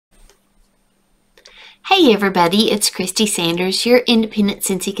Hey everybody, it's Christy Sanders, your independent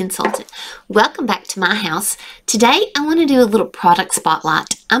Scentsy consultant. Welcome back to my house. Today I want to do a little product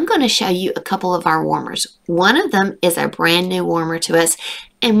spotlight. I'm going to show you a couple of our warmers. One of them is a brand new warmer to us,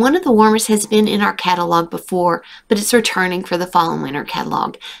 and one of the warmers has been in our catalog before, but it's returning for the fall and winter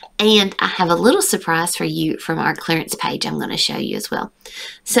catalog. And I have a little surprise for you from our clearance page I'm going to show you as well.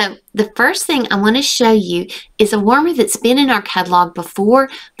 So the first thing I want to show you is a warmer that's been in our catalog before,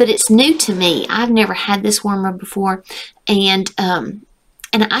 but it's new to me. I've never had this warmer before, and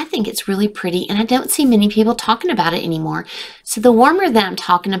I think it's really pretty, and I don't see many people talking about it anymore. So the warmer that I'm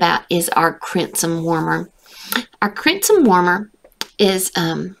talking about is our Crimson warmer. Our Crimson warmer is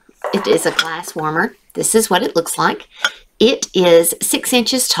it is a glass warmer. This is what it looks like. It is 6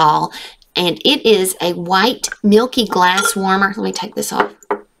 inches tall, and it is a white milky glass warmer. Let me take this off.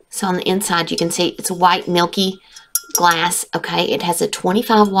 So on the inside you can see it's white milky glass. Okay, it has a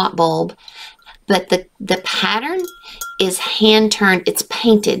 25-watt bulb, but the pattern is hand turned. It's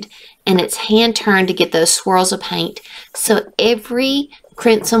painted, and it's hand turned to get those swirls of paint. So every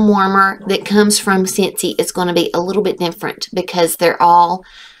Crimson warmer that comes from Scentsy is going to be a little bit different because they're all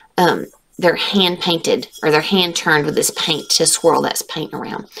they're hand painted, or they're hand turned with this paint to swirl that paint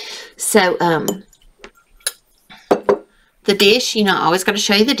around. So the dish, you know, I always got to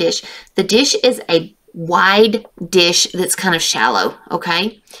show you the dish. The dish is a wide dish that's kind of shallow.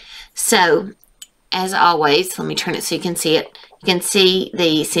 Okay, so as always, let me turn it so you can see it. You can see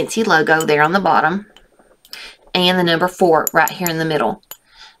the Scentsy logo there on the bottom, and the number 4 right here in the middle.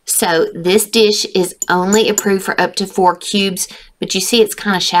 So this dish is only approved for up to 4 cubes, but you see it's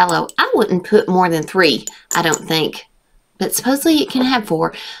kind of shallow. I wouldn't put more than 3, I don't think, but supposedly it can have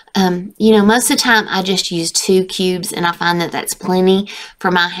 4. You know, most of the time I just use 2 cubes, and I find that that's plenty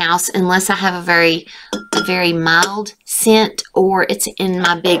for my house, unless I have a very mild scent, or it's in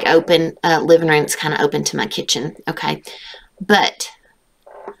my big open living room. It's kind of open to my kitchen. Okay, but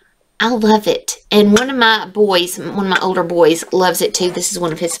I love it. And one of my boys, one of my older boys, loves it too. This is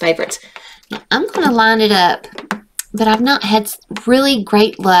one of his favorites. Now, I'm going to line it up, but I've not had really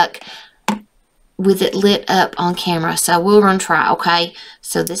great luck with it lit up on camera, so I will run try, okay?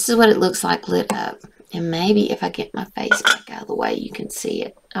 So this is what it looks like lit up. And maybe if I get my face back out of the way, you can see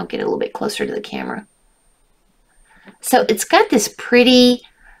it. I'll get a little bit closer to the camera. So it's got this pretty,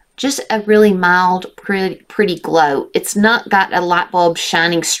 just a really mild, pretty glow. It's not got a light bulb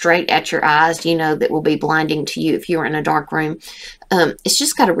shining straight at your eyes, you know, that will be blinding to you if you were in a dark room. It's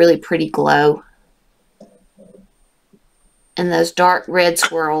just got a really pretty glow. And those dark red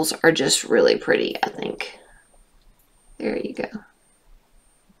swirls are just really pretty, I think. There you go.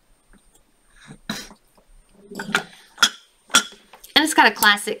 And it's got a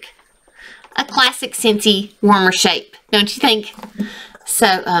classic Scentsy warmer shape, don't you think?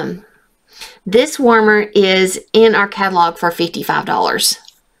 So, this warmer is in our catalog for $55.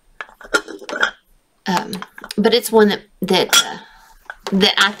 But it's one that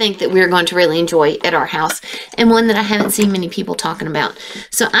I think that we're going to really enjoy at our house, and one that I haven't seen many people talking about.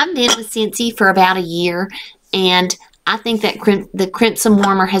 So I've been with Scentsy for about a year, and I think that the Crimson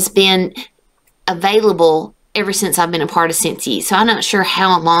warmer has been available ever since I've been a part of Scentsy. So I'm not sure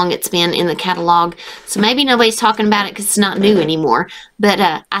how long it's been in the catalog. So maybe nobody's talking about it because it's not new anymore. But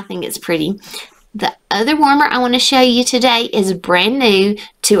I think it's pretty. The other warmer I want to show you today is brand new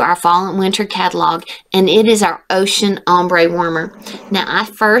to our fall and winter catalog, and it is our Ocean Ombre warmer. Now, I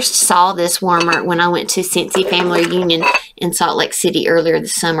first saw this warmer when I went to Scentsy Family Reunion in Salt Lake City earlier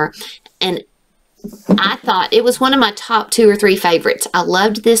this summer, and I thought it was one of my top 2 or 3 favorites. I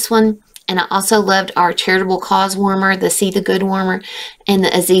loved this one, and I also loved our Charitable Cause warmer, the See the Good warmer, and the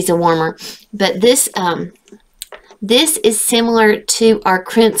Aziza warmer. But this is similar to our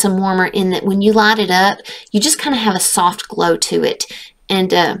Crimson warmer in that when you light it up, you just kind of have a soft glow to it. And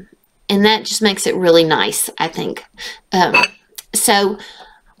that just makes it really nice, I think. So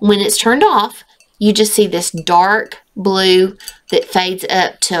when it's turned off, you just see this dark blue that fades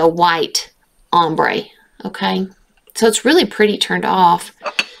up to a white ombre. Okay? So it's really pretty turned off.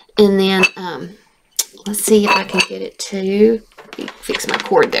 And then, let's see if I can get it to fix my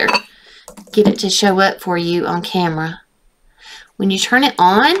cord there. Get it to show up for you on camera. When you turn it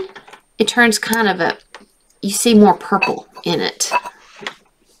on, it turns kind of you see more purple in it.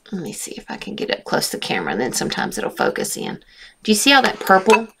 Let me see if I can get up close to the camera, and then sometimes it'll focus in. Do you see all that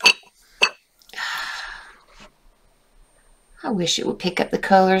purple? I wish it would pick up the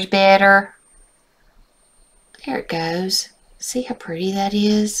colors better. There it goes. See how pretty that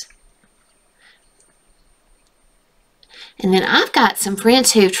is? And then I've got some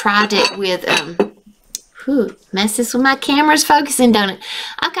friends who've tried it with Whew, messes with my camera's focusing, don't it?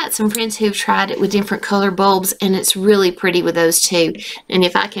 I've got some friends who've tried it with different color bulbs, and it's really pretty with those too. And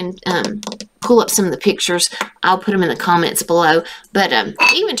if I can pull up some of the pictures, I'll put them in the comments below. But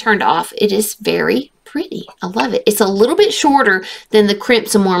even turned off, it is very pretty. I love it. It's a little bit shorter than the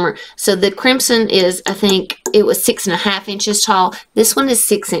Crimson warmer. So the Crimson is, I think, it was 6.5 inches tall. This one is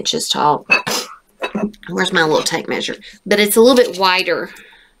 6 inches tall. Where's my little tape measure? But it's a little bit wider.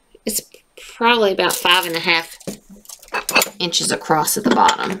 It's probably about 5.5 inches across at the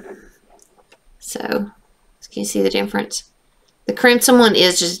bottom. So, can you see the difference? The Crimson one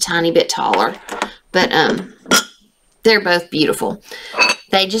is just a tiny bit taller, but they're both beautiful.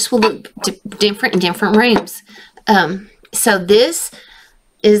 They just will look different in different rooms. So this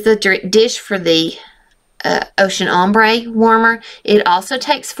is the dish for the Ocean Ombre warmer. It also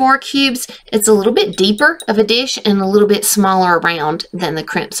takes 4 cubes. It's a little bit deeper of a dish and a little bit smaller around than the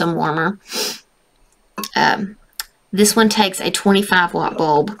Crimson warmer. This one takes a 25 watt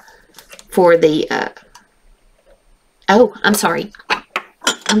bulb for the oh, I'm sorry.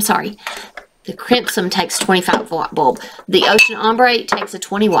 The Crimson takes 25 watt bulb. The Ocean Ombre takes a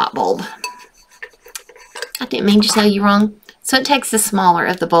 20 watt bulb. I didn't mean to tell you wrong. So it takes the smaller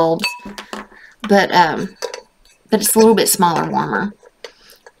of the bulbs. But it's a little bit smaller warmer.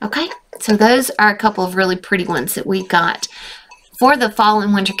 Okay, so those are a couple of really pretty ones that we've got for the fall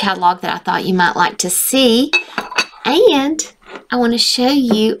and winter catalog that I thought you might like to see. And I want to show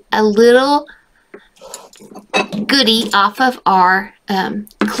you a little goodie off of our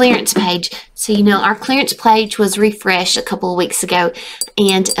clearance page. So you know our clearance page was refreshed a couple of weeks ago,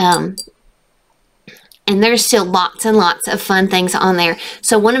 and there's still lots and lots of fun things on there.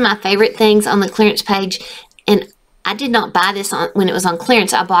 So one of my favorite things on the clearance page, and I did not buy this when it was on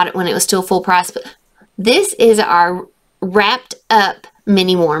clearance. I bought it when it was still full price. But this is our wrapped up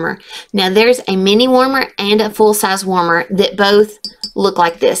mini warmer. Now there's a mini warmer and a full size warmer that both look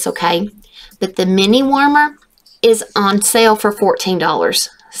like this, okay? But the mini warmer is on sale for $14.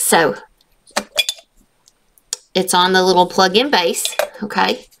 So it's on the little plug-in base,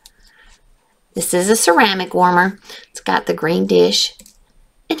 okay? This is a ceramic warmer. It's got the green dish.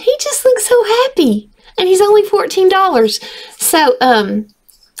 And he just looks so happy. And he's only $14. So,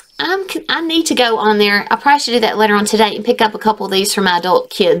 I need to go on there. I probably should do that later on today and pick up a couple of these for my adult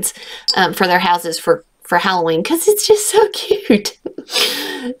kids for their houses for Halloween, because it's just so cute.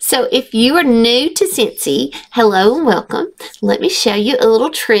 So if you are new to Scentsy, hello and welcome. Let me show you a little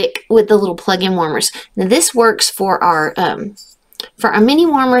trick with the little plug-in warmers. Now this works for our mini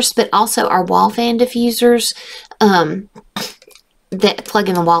warmers, but also our wall fan diffusers that plug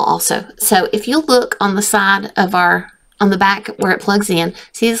in the wall also. So if you look on the side of on the back where it plugs in,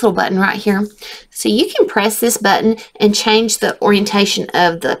 see this little button right here? So you can press this button and change the orientation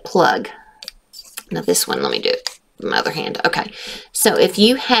of the plug. Now this one, let me do it with my other hand. Okay, so if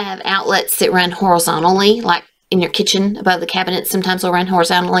you have outlets that run horizontally, like in your kitchen above the cabinet, sometimes they'll run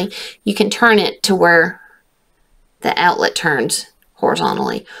horizontally, you can turn it to where the outlet turns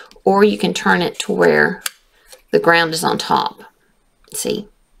horizontally, or you can turn it to where the ground is on top. See?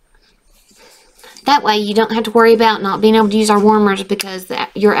 That way you don't have to worry about not being able to use our warmers because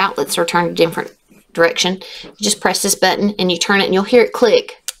your outlets are turned a different direction. You just press this button and you turn it and you'll hear it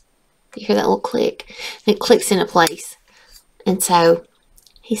click. You hear that little click? And it clicks into place. And so,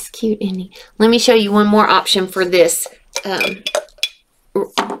 he's cute, isn't he? Let me show you one more option for this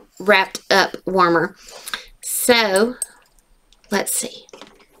wrapped up warmer. So, let's see.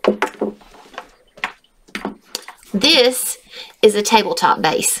 This is a tabletop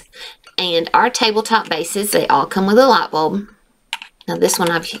base. And our tabletop bases, they all come with a light bulb. Now this one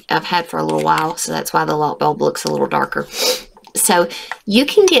I've had for a little while, so that's why the light bulb looks a little darker. So you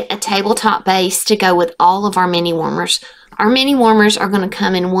can get a tabletop base to go with all of our mini warmers. Our mini warmers are going to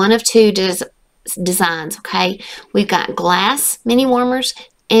come in one of two designs, okay? We've got glass mini warmers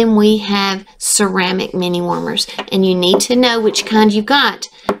and we have ceramic mini warmers. And you need to know which kind you've got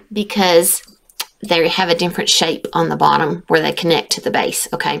because they have a different shape on the bottom where they connect to the base,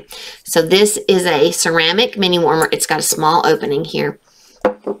 okay? So this is a ceramic mini warmer. It's got a small opening here.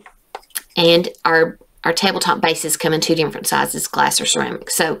 And our tabletop bases come in two different sizes, glass or ceramic.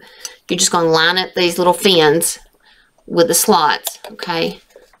 So you're just going to line up these little fins with the slots, okay?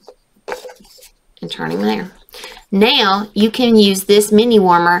 And turn them there. Now you can use this mini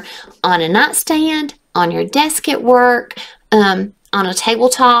warmer on a nightstand, on your desk at work, on a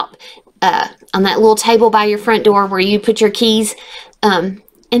tabletop, on that little table by your front door where you put your keys. And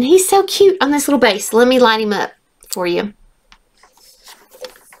he's so cute on this little base. Let me light him up for you.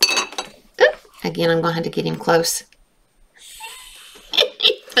 Again, I'm going to have to get him close.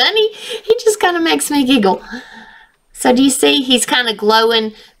 funny? He just kind of makes me giggle. So do you see he's kind of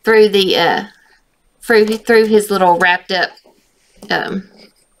glowing through the through his little wrapped up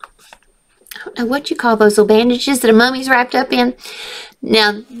I don't know what you call those little bandages that a mummy's wrapped up in.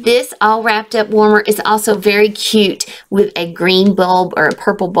 Now this all wrapped up warmer is also very cute with a green bulb or a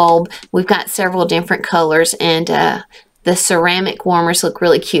purple bulb. We've got several different colors, and the ceramic warmers look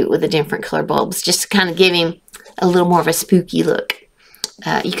really cute with the different color bulbs, just to kind of give him a little more of a spooky look.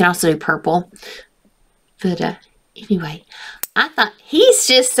 You can also do purple. But anyway, I thought he's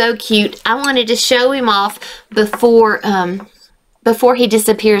just so cute. I wanted to show him off before he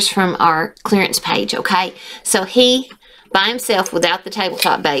disappears from our clearance page, okay? So he, by himself, without the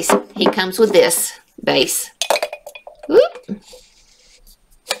tabletop base, he comes with this base. Whoop.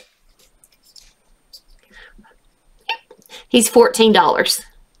 He's $14.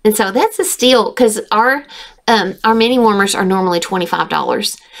 And so that's a steal, because our mini warmers are normally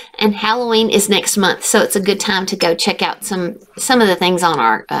 $25, and Halloween is next month, so it's a good time to go check out some of the things on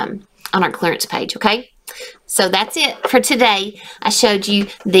our clearance page. Okay, so that's it for today. I showed you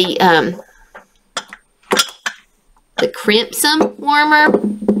the crimson warmer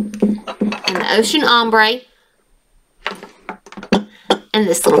and the ocean ombre and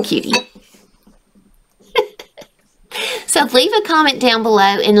this little cutie. So leave a comment down below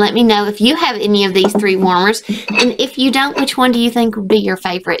and let me know if you have any of these 3 warmers. And if you don't, which one do you think would be your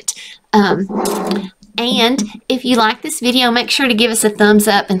favorite? And if you like this video, make sure to give us a thumbs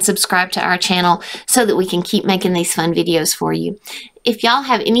up and subscribe to our channel so that we can keep making these fun videos for you. If y'all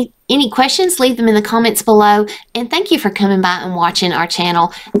have any questions, leave them in the comments below. And thank you for coming by and watching our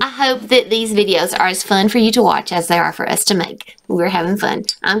channel. I hope that these videos are as fun for you to watch as they are for us to make. We're having fun.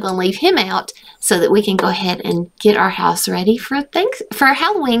 I'm going to leave him out so that we can go ahead and get our house ready for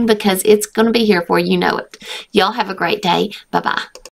Halloween, because it's going to be here before you know it. Y'all have a great day. Bye-bye.